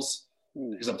barrels.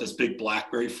 Gives up this big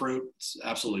blackberry fruit. It's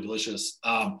absolutely delicious.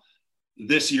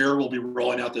 This year, we'll be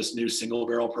rolling out this new single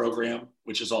barrel program,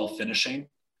 which is all finishing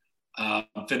our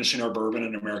bourbon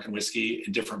and American whiskey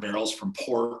in different barrels from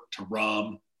port to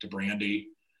rum to brandy.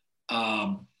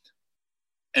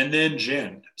 And then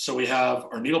gin. So we have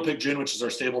our Needle Pig gin, which is our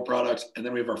staple product. And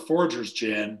then we have our Forager's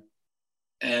gin.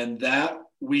 And that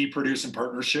we produce in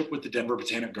partnership with the Denver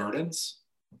Botanic Gardens.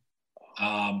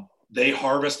 They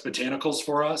harvest botanicals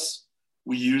for us.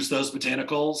 We use those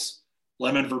botanicals,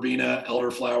 lemon, verbena,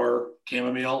 elderflower,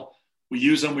 chamomile. We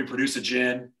use them, we produce a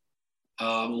gin.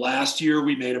 Last year,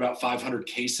 we made about 500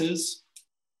 cases.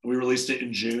 We released it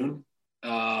in June.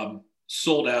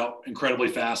 Sold out incredibly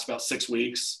fast, about 6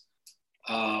 weeks.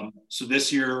 So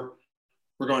this year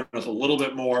we're going with a little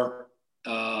bit more.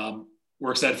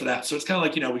 We're excited for that. So it's kind of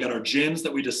like, we got our gins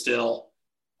that we distill,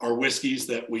 our whiskeys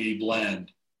that we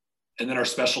blend, and then our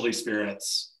specialty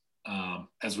spirits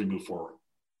as we move forward.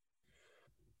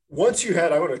 Once you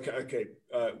had the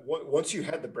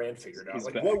brand figured out,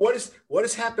 like what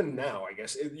has happened now? I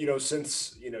guess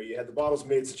since you had the bottles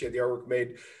made, since you had the artwork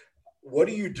made, what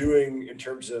are you doing in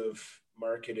terms of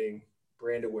marketing,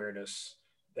 brand awareness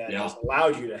that has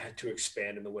allowed you to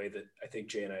expand in the way that I think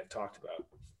Jay and I have talked about?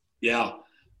 Yeah.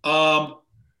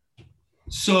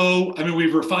 So, I mean,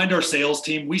 we've refined our sales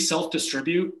team. We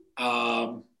self-distribute.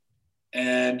 And,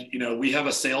 we have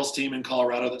a sales team in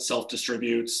Colorado that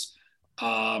self-distributes.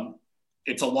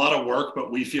 It's a lot of work,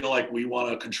 but we feel like we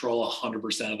want to control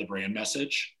 100% of the brand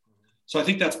message. So I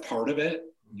think that's part of it,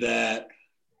 that,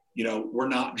 we're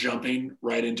not jumping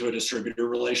right into a distributor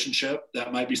relationship.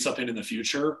 That might be something in the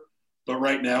future. But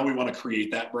right now we want to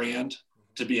create that brand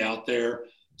to be out there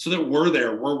so that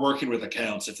we're working with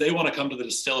accounts. If they want to come to the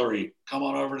distillery, come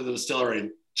on over to the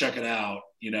distillery, check it out.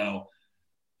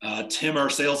 Tim, our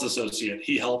sales associate,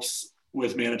 he helps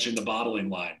with managing the bottling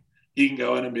line. He can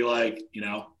go in and be like,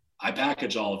 I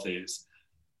package all of these.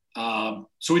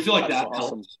 So we feel like that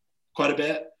helps quite a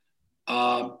bit.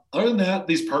 Other than that,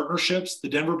 these partnerships, the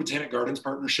Denver Botanic Gardens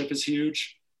partnership is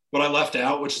huge. What I left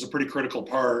out, which is a pretty critical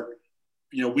part,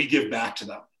 we give back to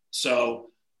them. So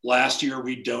last year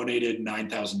we donated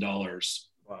 $9,000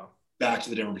 back to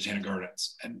the Denver Botanic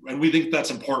Gardens. And we think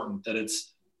that's important, that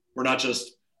we're not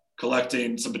just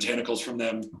collecting some botanicals from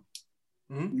them,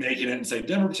 making it and saying,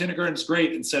 Denver Botanic Gardens is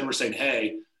great. Instead, we're saying,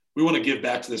 hey, we want to give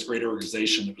back to this great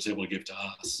organization that was able to give to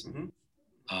us.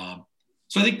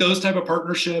 So I think those type of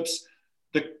partnerships,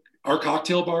 our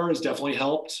cocktail bar has definitely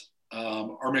helped.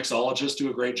 Our mixologists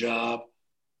do a great job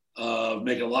of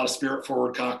making a lot of spirit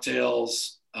forward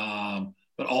cocktails,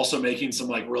 but also making some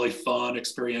like really fun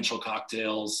experiential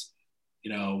cocktails,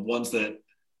 ones that,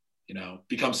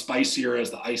 become spicier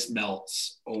as the ice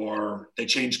melts, or they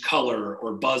change color,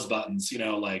 or buzz buttons,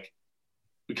 like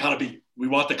we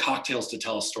want the cocktails to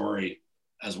tell a story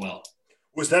as well.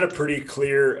 Was that a pretty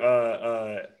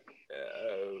clear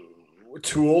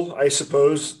tool, I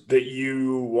suppose, that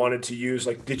you wanted to use?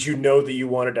 Like, did you know that you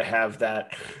wanted to have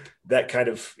that kind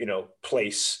of,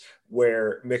 place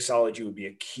where mixology would be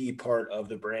a key part of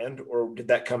the brand, or did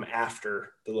that come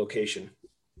after the location?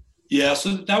 Yeah,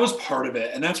 so that was part of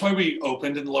it. And that's why we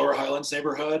opened in the Lower Highlands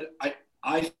neighborhood.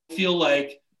 I feel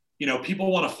like,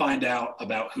 people want to find out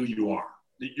about who you are,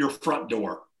 your front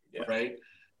door, right?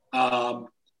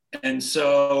 And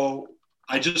so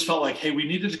I just felt like, hey, we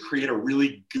needed to create a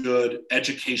really good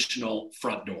educational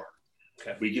front door.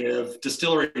 Okay. We give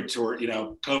distillery tour,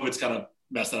 COVID's kind of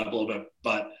messed that up a little bit,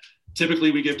 but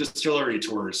typically we give distillery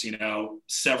tours,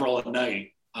 several a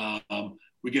night.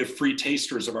 We give free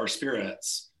tasters of our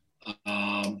spirits.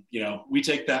 We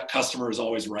take that customer is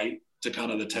always right to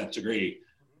kind of the 10th degree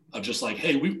of just like,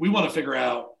 hey, we want to figure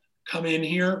out, come in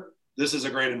here. This is a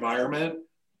great environment.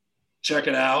 Check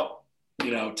it out.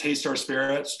 Taste our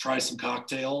spirits, try some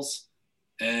cocktails,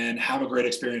 and have a great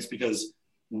experience, because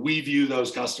we view those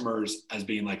customers as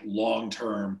being like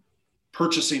long-term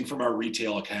purchasing from our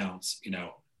retail accounts.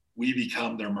 We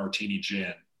become their martini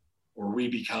gin, or we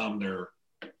become their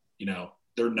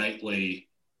nightly,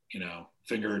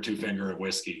 finger or two finger of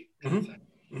whiskey.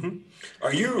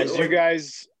 Are you, as you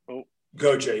guys,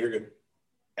 go Jay, you're good.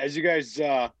 As you guys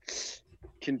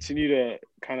continue to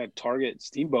kind of target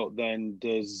Steamboat, then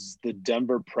does the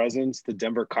Denver presence, the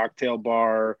Denver cocktail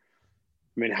bar,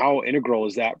 how integral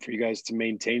is that for you guys to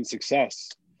maintain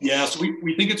success? Yeah, so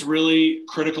we think it's really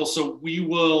critical. So we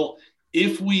will,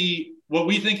 what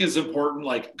we think is important,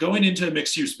 like going into a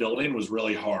mixed use building was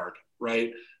really hard,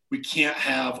 right? We can't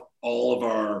have all of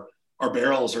our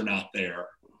barrels are not there.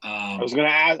 I was going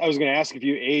to ask if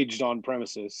you aged on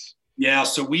premises. Yeah,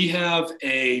 so we have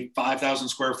a 5,000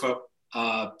 square foot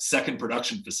second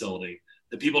production facility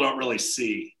that people don't really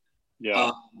see.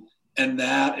 Yeah. And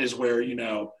that is where,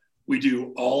 we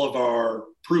do all of our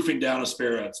proofing down of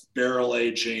spirits, barrel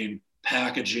aging,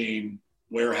 packaging,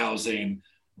 warehousing.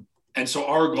 And so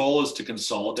our goal is to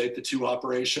consolidate the two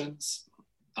operations.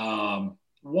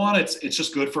 One, it's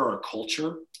just good for our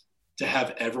culture to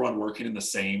have everyone working in the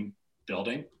same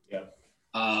building.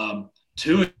 Yeah.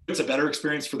 Two, it's a better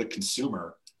experience for the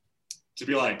consumer to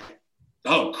be like,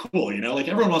 oh, cool. Like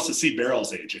everyone wants to see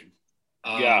barrels aging.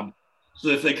 So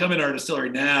if they come in our distillery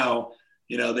now,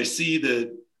 they see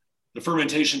the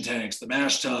fermentation tanks, the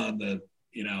mash tun,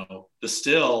 the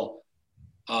still,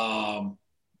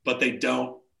 but they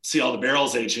don't see all the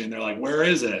barrels aging. They're like, where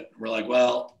is it? We're like,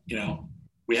 well,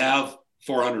 we have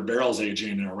 400 barrels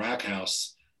aging in our rack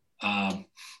house.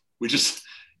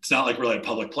 It's not like really a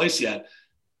public place yet.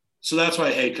 So that's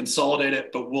why, hey, consolidate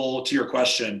it. But to your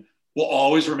question, we'll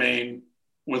always remain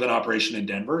with an operation in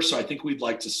Denver. So I think we'd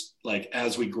like to, like,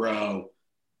 as we grow,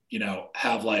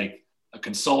 have like a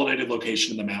consolidated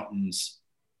location in the mountains,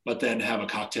 but then have a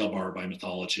cocktail bar by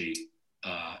Mythology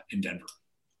in Denver.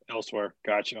 Elsewhere.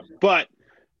 Gotcha. But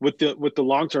with the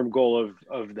long-term goal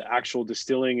of the actual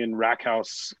distilling and rack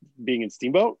house being in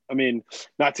Steamboat,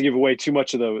 not to give away too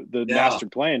much of the master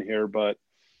plan here, but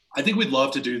I think we'd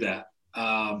love to do that.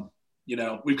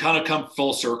 we've kind of come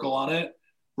full circle on it,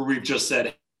 where we've just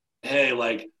said, hey,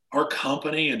 like our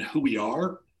company and who we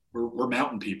are, we're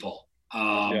mountain people.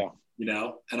 And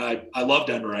I love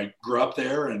Denver. I grew up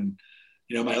there, and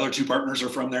my other two partners are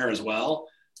from there as well.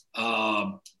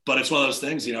 But it's one of those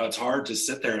things, it's hard to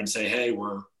sit there and say, hey,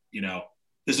 we're,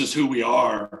 this is who we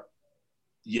are,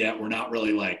 yet we're not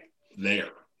really like there.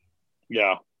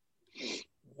 Yeah.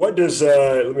 What does,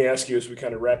 let me ask you as we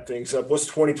kind of wrap things up, what's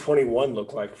 2021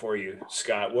 look like for you,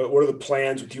 Scott? What are the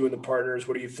plans with you and the partners?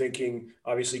 What are you thinking?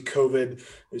 Obviously, COVID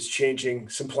is changing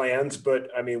some plans, but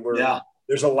I mean,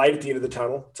 there's a light at the end of the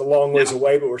tunnel. It's a long ways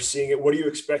away, but we're seeing it. What are you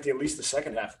expecting at least the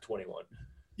second half of 21?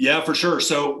 Yeah, for sure.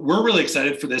 So we're really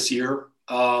excited for this year.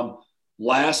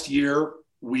 Last year,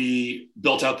 we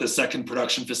built out the second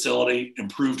production facility,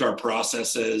 improved our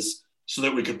processes so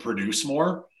that we could produce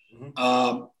more.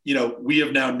 Mm-hmm. We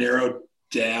have now narrowed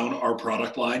down our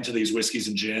product line to these whiskeys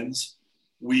and gins.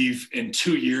 In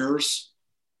 2 years,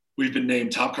 we've been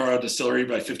named Top Colorado Distillery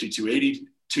by 5280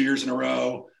 2 years in a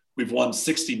row. We've won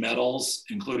 60 medals,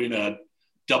 including a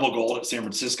double gold at San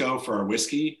Francisco for our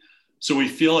whiskey. So we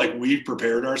feel like we've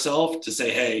prepared ourselves to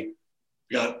say, hey,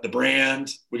 we got the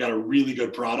brand, we got a really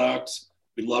good product,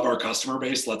 we love our customer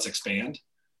base, let's expand.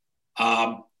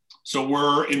 So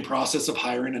we're in process of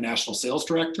hiring a national sales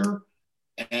director,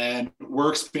 and we're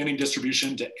expanding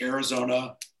distribution to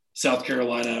Arizona, South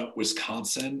Carolina,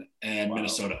 Wisconsin, and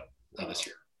Minnesota this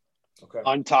year. Okay.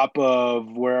 On top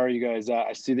of, where are you guys at?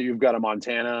 I see that you've got a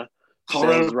Montana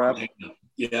Colorado sales rep. Montana.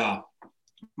 Yeah.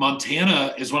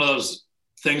 Montana is one of those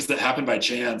things that happened by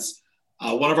chance.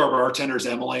 One of our bartenders,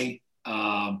 Emily,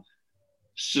 during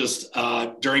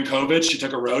COVID, she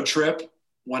took a road trip,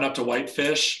 went up to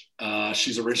Whitefish.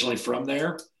 She's originally from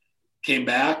there, came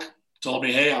back, told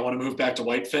me, hey, I want to move back to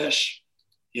Whitefish.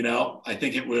 I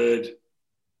think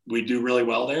we'd do really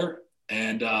well there.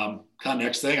 And kind of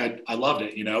next thing, I loved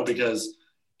it, because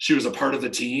she was a part of the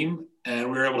team,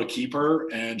 and we were able to keep her,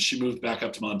 and she moved back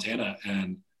up to Montana,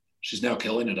 and she's now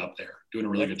killing it up there, doing a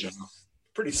really good job.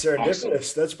 Pretty serendipitous.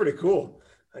 Awesome. That's pretty cool.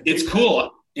 It's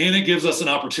cool. And it gives us an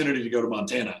opportunity to go to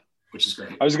Montana, which is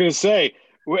great. I was going to say,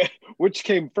 which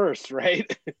came first, right?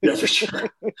 Yeah, for sure.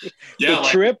 Yeah, the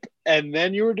trip, and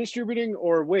then you were distributing,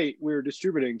 or wait, we were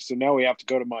distributing, so now we have to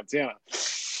go to Montana.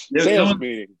 Yeah, sales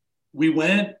meeting. We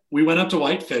went up to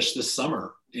Whitefish this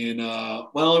summer it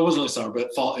wasn't really summer,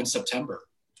 but fall in September.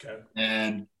 Okay.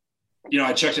 And,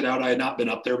 I checked it out. I had not been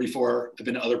up there before. I've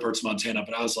been to other parts of Montana,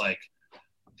 but I was like,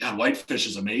 God, Whitefish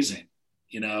is amazing,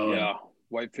 Yeah,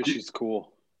 Whitefish is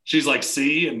cool. She's like,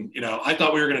 see, and, I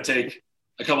thought we were going to take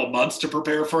a couple months to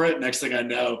prepare for it. Next thing I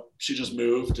know, she just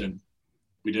moved and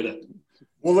we did it.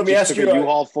 Well, let me ask you. A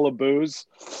U-Haul full of booze.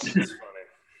 That's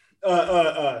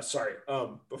funny. Sorry.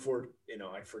 Before,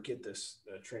 I forget this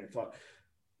train of thought.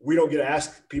 We don't get to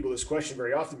ask people this question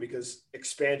very often because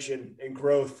expansion and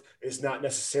growth is not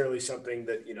necessarily something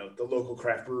that, the local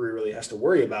craft brewery really has to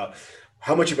worry about.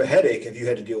 How much of a headache have you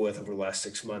had to deal with over the last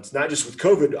 6 months? Not just with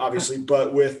COVID, obviously,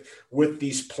 but with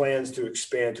these plans to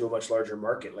expand to a much larger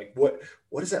market. Like what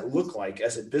does that look like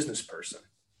as a business person?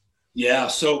 Yeah.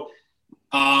 So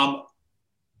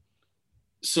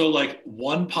like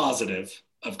one positive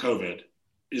of COVID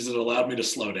is it allowed me to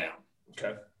slow down.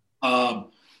 Okay.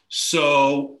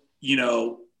 So,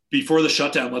 before the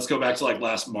shutdown, let's go back to like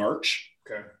last March.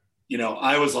 Okay.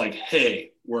 I was like,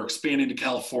 hey, we're expanding to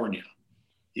California.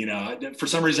 For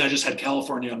some reason, I just had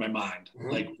California on my mind. Mm-hmm.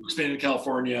 Like, we're expanding to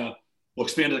California. We'll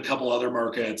expand to a couple other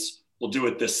markets. We'll do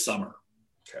it this summer.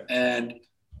 Okay. And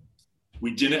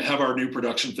we didn't have our new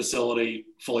production facility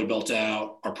fully built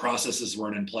out. Our processes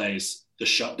weren't in place. The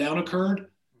shutdown occurred.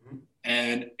 Mm-hmm.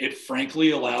 And it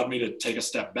frankly allowed me to take a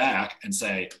step back and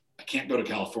say, I can't go to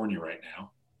California right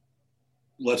now.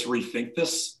 Let's rethink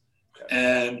this. Okay.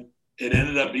 And it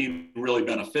ended up being really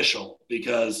beneficial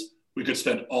because we could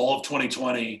spend all of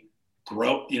 2020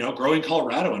 growing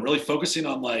Colorado and really focusing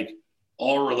on like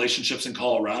all our relationships in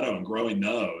Colorado and growing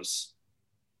those,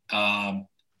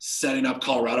 setting up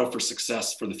Colorado for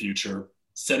success for the future,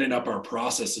 setting up our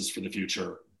processes for the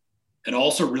future, and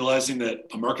also realizing that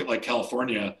a market like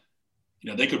California,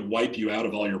 they could wipe you out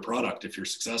of all your product if you're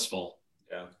successful.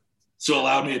 Yeah. So it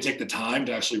allowed me to take the time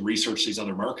to actually research these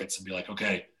other markets and be like,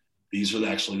 okay, these are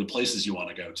actually the places you want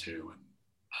to go to.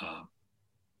 And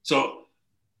so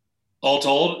all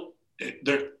told,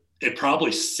 it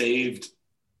probably saved,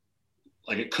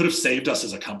 like it could have saved us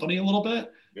as a company a little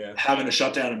bit, having a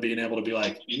shutdown and being able to be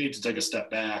like, you need to take a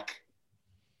step back.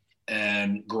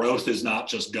 And growth is not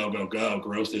just go, go, go.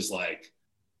 Growth is like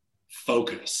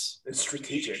focus. It's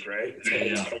strategic, right? It's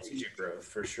Yeah. strategic growth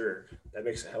for sure. That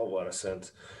makes a hell of a lot of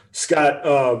sense. Scott,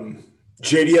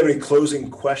 Jay, do you have any closing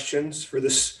questions for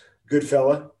this good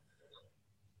fella?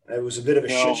 It was a bit of a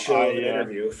shit show of an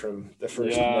interview from the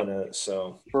first minute.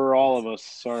 So for all of us,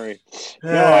 sorry.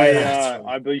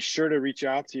 I'll be sure to reach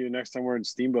out to you next time we're in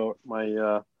Steamboat.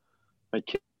 My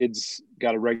kid's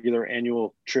got a regular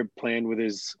annual trip planned with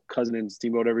his cousin in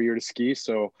Steamboat every year to ski.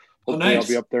 So hopefully I'll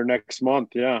be up there next month.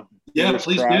 Yeah. Yeah,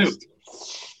 please do.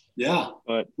 Yeah.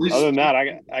 But other than that,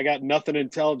 I got nothing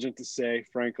intelligent to say,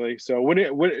 frankly. So when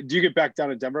do you get back down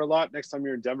to Denver a lot? Next time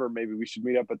you're in Denver, maybe we should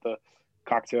meet up at the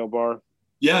cocktail bar.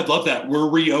 Yeah, I'd love that. We're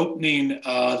reopening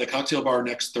the cocktail bar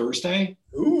next Thursday.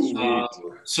 Ooh.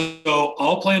 So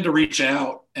I'll plan to reach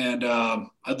out, and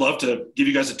I'd love to give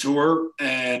you guys a tour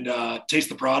and taste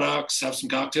the products, have some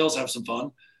cocktails, have some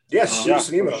fun. Yes,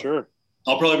 for sure.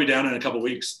 I'll probably be down in a couple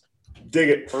weeks. Dig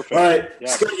it. Perfect. All right, yeah,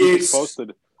 Scott Yeates.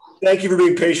 Posted. Thank you for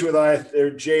being patient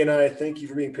with Jay and I. Thank you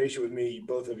for being patient with me,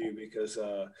 both of you, because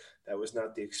that was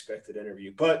not the expected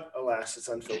interview. But alas, it's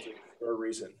unfiltered for a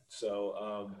reason.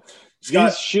 So, Scott,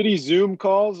 these shitty Zoom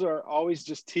calls are always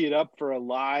just teed up for a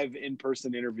live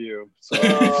in-person interview. So.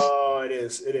 It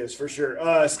is for sure.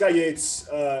 Scott Yeates,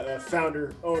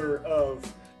 founder, owner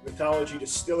of Mythology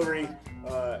Distillery.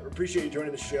 Appreciate you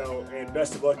joining the show, and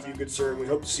best of luck to you, good sir. We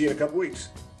hope to see you in a couple weeks.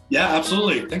 Yeah,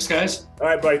 absolutely. Thanks, guys. All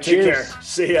right, buddy. Take care.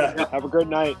 See ya. Yeah, have a great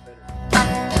night.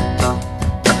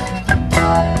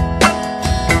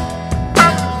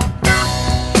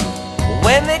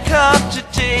 When they come to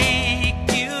take